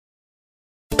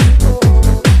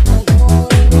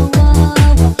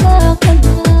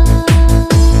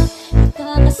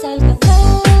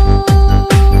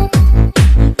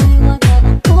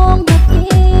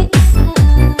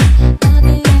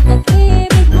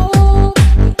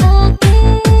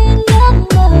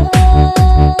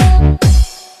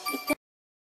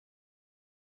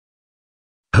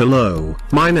Hello,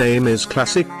 my name is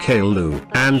Classic Caillou,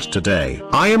 and today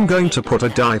I am going to put a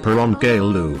diaper on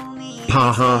Caillou.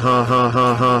 Ha ha ha ha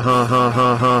ha ha ha ha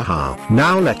ha ha ha.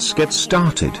 Now let's get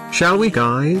started, shall we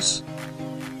guys?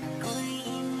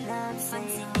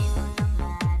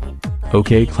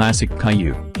 Okay Classic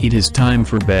Caillou, it is time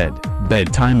for bed.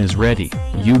 Bedtime is ready,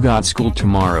 you got school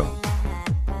tomorrow.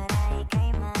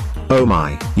 Oh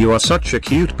my, you are such a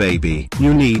cute baby.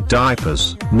 You need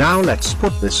diapers. Now let's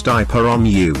put this diaper on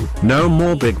you. No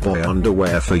more big boy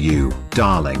underwear for you,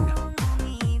 darling.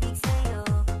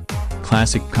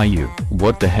 Classic Caillou,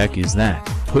 what the heck is that?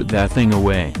 Put that thing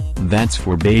away, that's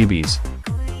for babies.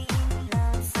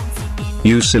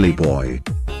 You silly boy.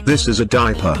 This is a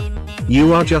diaper.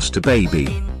 You are just a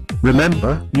baby.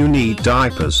 Remember, you need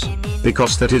diapers.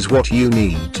 Because that is what you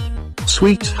need.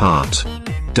 Sweetheart.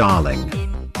 Darling.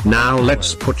 Now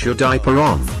let's put your diaper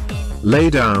on.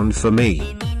 Lay down for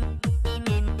me.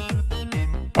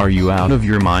 Are you out of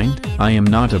your mind? I am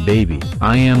not a baby.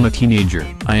 I am a teenager.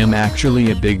 I am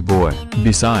actually a big boy.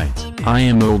 Besides, I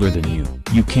am older than you.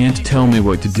 You can't tell me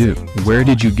what to do. Where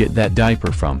did you get that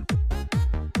diaper from?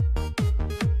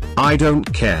 I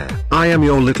don't care. I am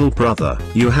your little brother.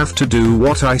 You have to do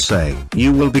what I say.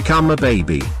 You will become a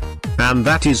baby. And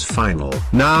that is final.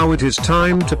 Now it is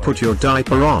time to put your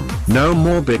diaper on. No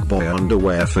more big boy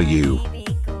underwear for you.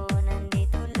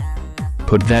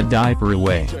 Put that diaper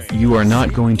away. You are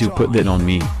not going to put that on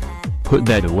me. Put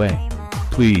that away.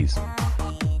 Please.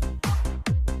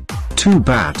 Too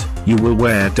bad. You will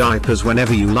wear diapers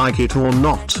whenever you like it or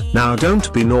not. Now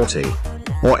don't be naughty.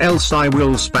 Or else I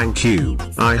will spank you.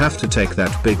 I have to take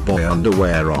that big boy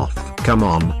underwear off. Come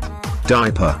on.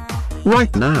 Diaper.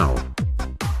 Right now.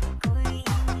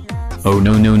 Oh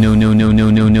no no no no no no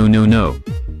no no no no.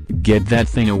 Get that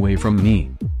thing away from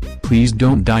me. Please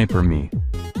don't diaper me.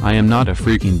 I am not a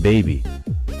freaking baby.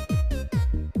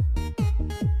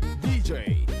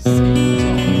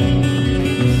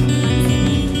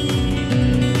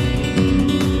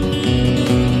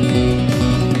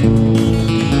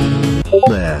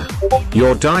 There.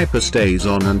 Your diaper stays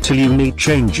on until you need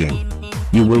changing.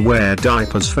 You will wear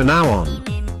diapers for now on.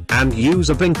 And use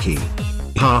a binky.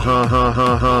 Ha ha ha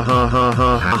ha ha ha ha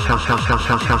ha ha ha ha ha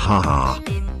ha ha ha ha.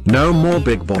 No more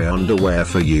big boy underwear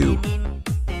for you.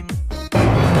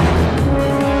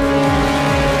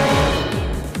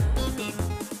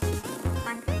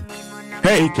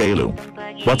 Hey Caillou.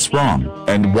 What's wrong,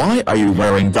 and why are you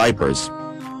wearing diapers?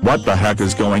 What the heck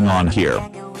is going on here?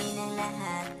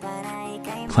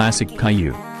 Classic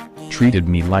Caillou treated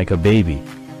me like a baby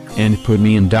and put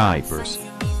me in diapers.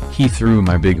 He threw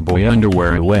my big boy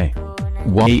underwear away.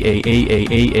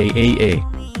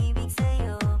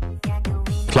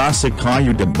 Classic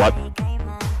Caillou did what?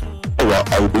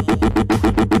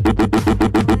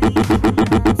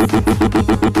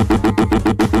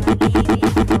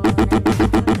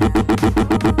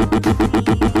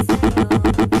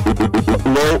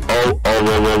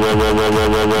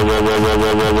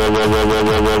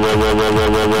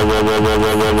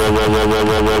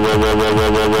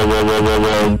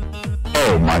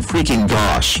 Oh my freaking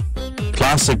gosh.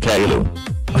 Classic Caillou.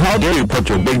 How dare you put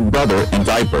your big brother in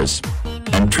diapers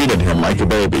and treated him like a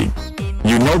baby?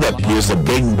 You know that he is a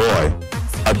big boy.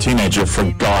 A teenager,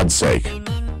 for God's sake.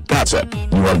 That's it.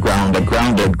 You are grounded for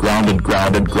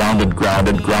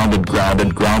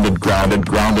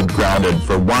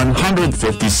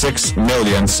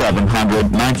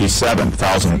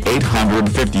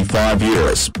 156,797,855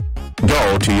 years.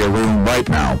 Go to your room right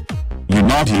now. You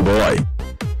naughty boy.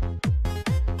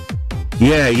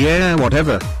 Yeah,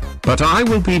 whatever. But I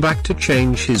will be back to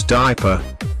change his diaper.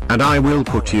 And I will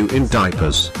put you in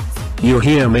diapers. You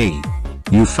hear me?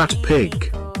 You fat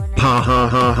pig. Ha ha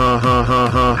ha ha ha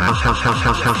ha ha ha ha ha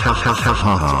ha ha ha ha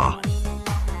ha.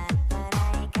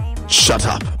 Shut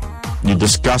up. You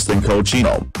disgusting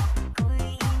cochino.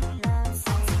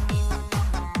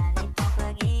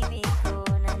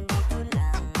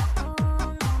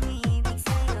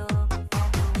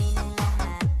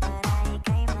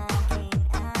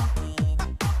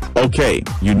 Okay,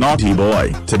 you naughty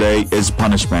boy. Today is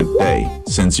punishment day.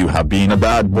 Since you have been a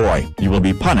bad boy, you will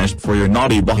be punished for your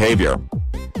naughty behavior.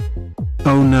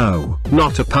 Oh no,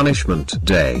 not a punishment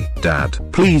day, Dad.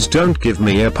 Please don't give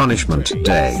me a punishment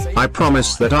day. I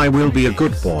promise that I will be a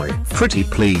good boy. Pretty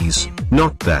please,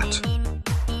 not that.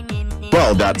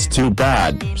 Well, that's too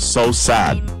bad. So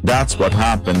sad. That's what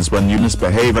happens when you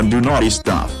misbehave and do naughty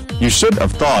stuff. You should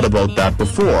have thought about that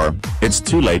before. It's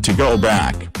too late to go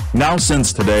back. Now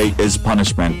since today is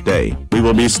punishment day, we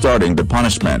will be starting the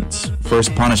punishments.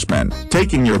 First punishment,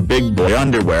 taking your big boy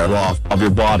underwear off of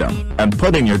your bottom and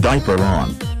putting your diaper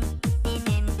on.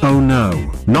 Oh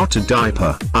no, not a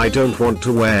diaper. I don't want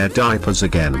to wear diapers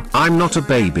again. I'm not a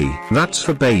baby. That's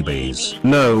for babies.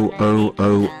 No, oh.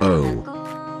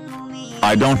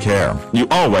 I don't care. You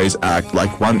always act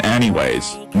like one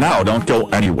anyways. Now don't go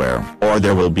anywhere, or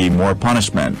there will be more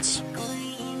punishments.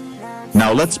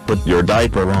 Now let's put your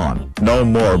diaper on. No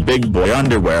more big boy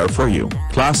underwear for you.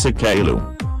 Classic Caillou.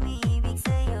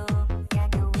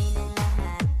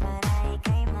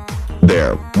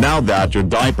 There, now that your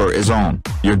diaper is on,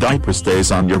 your diaper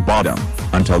stays on your bottom,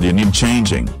 until you need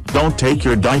changing. Don't take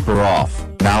your diaper off.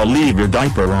 Now leave your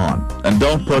diaper on, and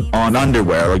don't put on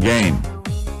underwear again.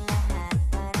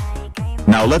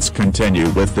 Now let's continue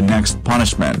with the next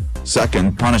punishment.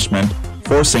 Second punishment,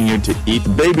 forcing you to eat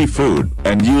baby food,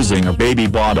 and using a baby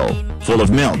bottle, full of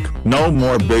milk. No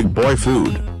more big boy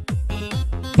food.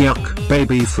 Yuck,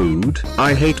 baby food.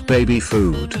 I hate baby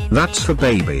food. That's for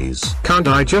babies. Can't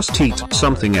I just eat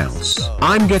something else?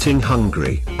 I'm getting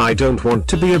hungry. I don't want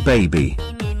to be a baby.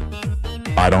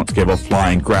 I don't give a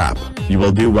flying crap. You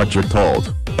will do what you're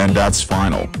told, and that's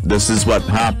final. This is what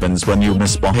happens when you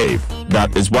misbehave.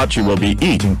 That is what you will be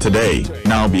eating today.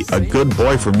 Now be a good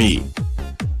boy for me.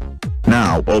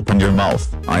 Now open your mouth.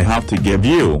 I have to give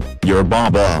you your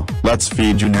baba. Let's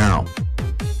feed you now.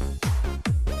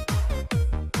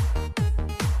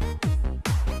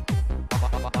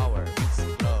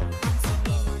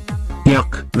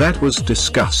 Yuck, that was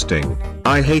disgusting.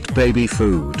 I hate baby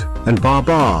food, and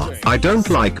baba, I don't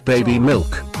like baby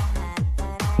milk.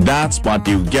 That's what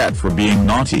you get for being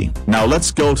naughty. Now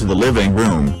let's go to the living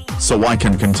room, so I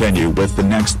can continue with the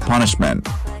next punishment.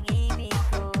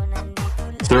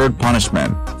 Third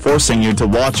punishment, forcing you to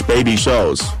watch baby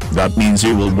shows. That means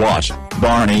you will watch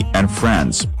Barney and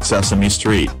Friends, Sesame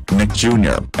Street, Nick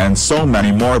Jr., and so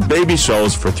many more baby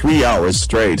shows for 3 hours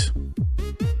straight.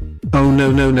 Oh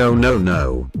no,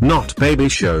 not baby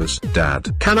shows,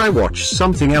 Dad. Can I watch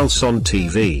something else on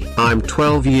TV? I'm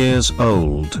 12 years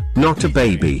old, not a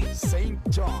baby.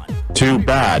 Too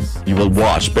bad, you will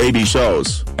watch baby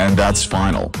shows, and that's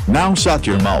final. Now shut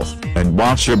your mouth, and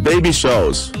watch your baby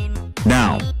shows.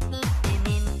 Now.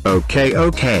 Okay,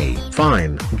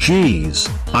 fine. Jeez,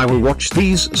 I will watch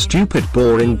these stupid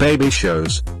boring baby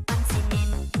shows.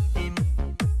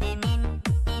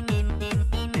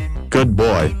 Good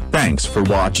boy, thanks for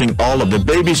watching all of the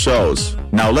baby shows.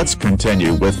 Now let's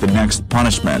continue with the next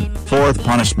punishment. Fourth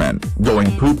punishment,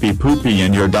 going poopy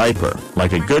in your diaper,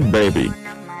 like a good baby.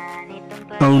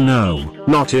 Oh no,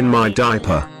 not in my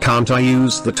diaper. Can't I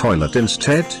use the toilet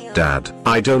instead? Dad,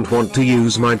 I don't want to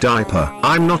use my diaper.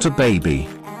 I'm not a baby.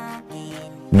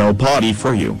 No potty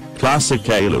for you. Classic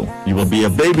Caillou. You will be a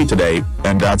baby today,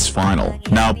 and that's final.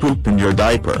 Now poop in your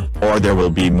diaper, or there will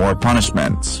be more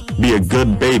punishments. Be a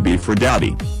good baby for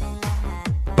daddy.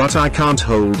 But I can't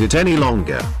hold it any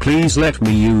longer. Please let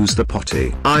me use the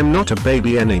potty. I'm not a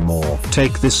baby anymore.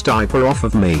 Take this diaper off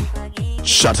of me.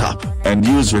 Shut up, and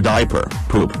use your diaper.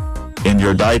 Poop in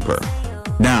your diaper.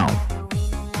 Now.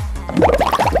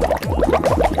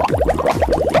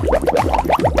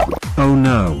 Oh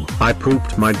no, I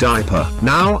pooped my diaper.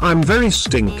 Now I'm very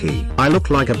stinky. I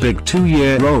look like a big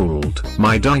 2-year-old.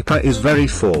 My diaper is very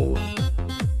full.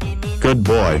 Good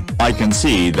boy, I can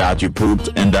see that you pooped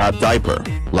in that diaper,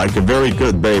 like a very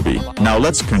good baby. Now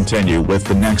let's continue with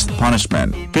the next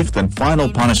punishment. Fifth and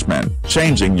final punishment,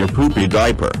 changing your poopy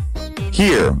diaper.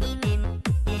 Here.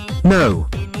 No,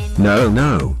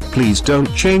 please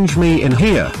don't change me in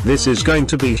here. This is going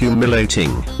to be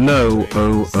humiliating. No,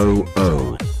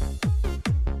 oh.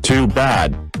 Too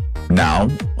bad. Now,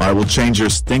 I will change your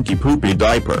stinky poopy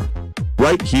diaper.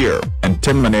 Right here, and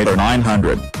Terminator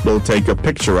 900 will take a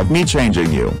picture of me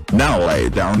changing you. Now lay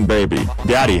down baby.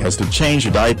 Daddy has to change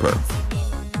your diaper.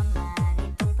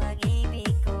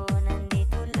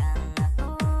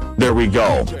 There we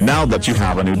go. Now that you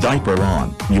have a new diaper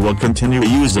on, you will continue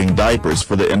using diapers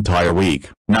for the entire week.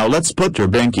 Now let's put your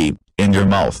binky in your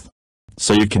mouth,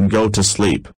 so you can go to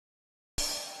sleep.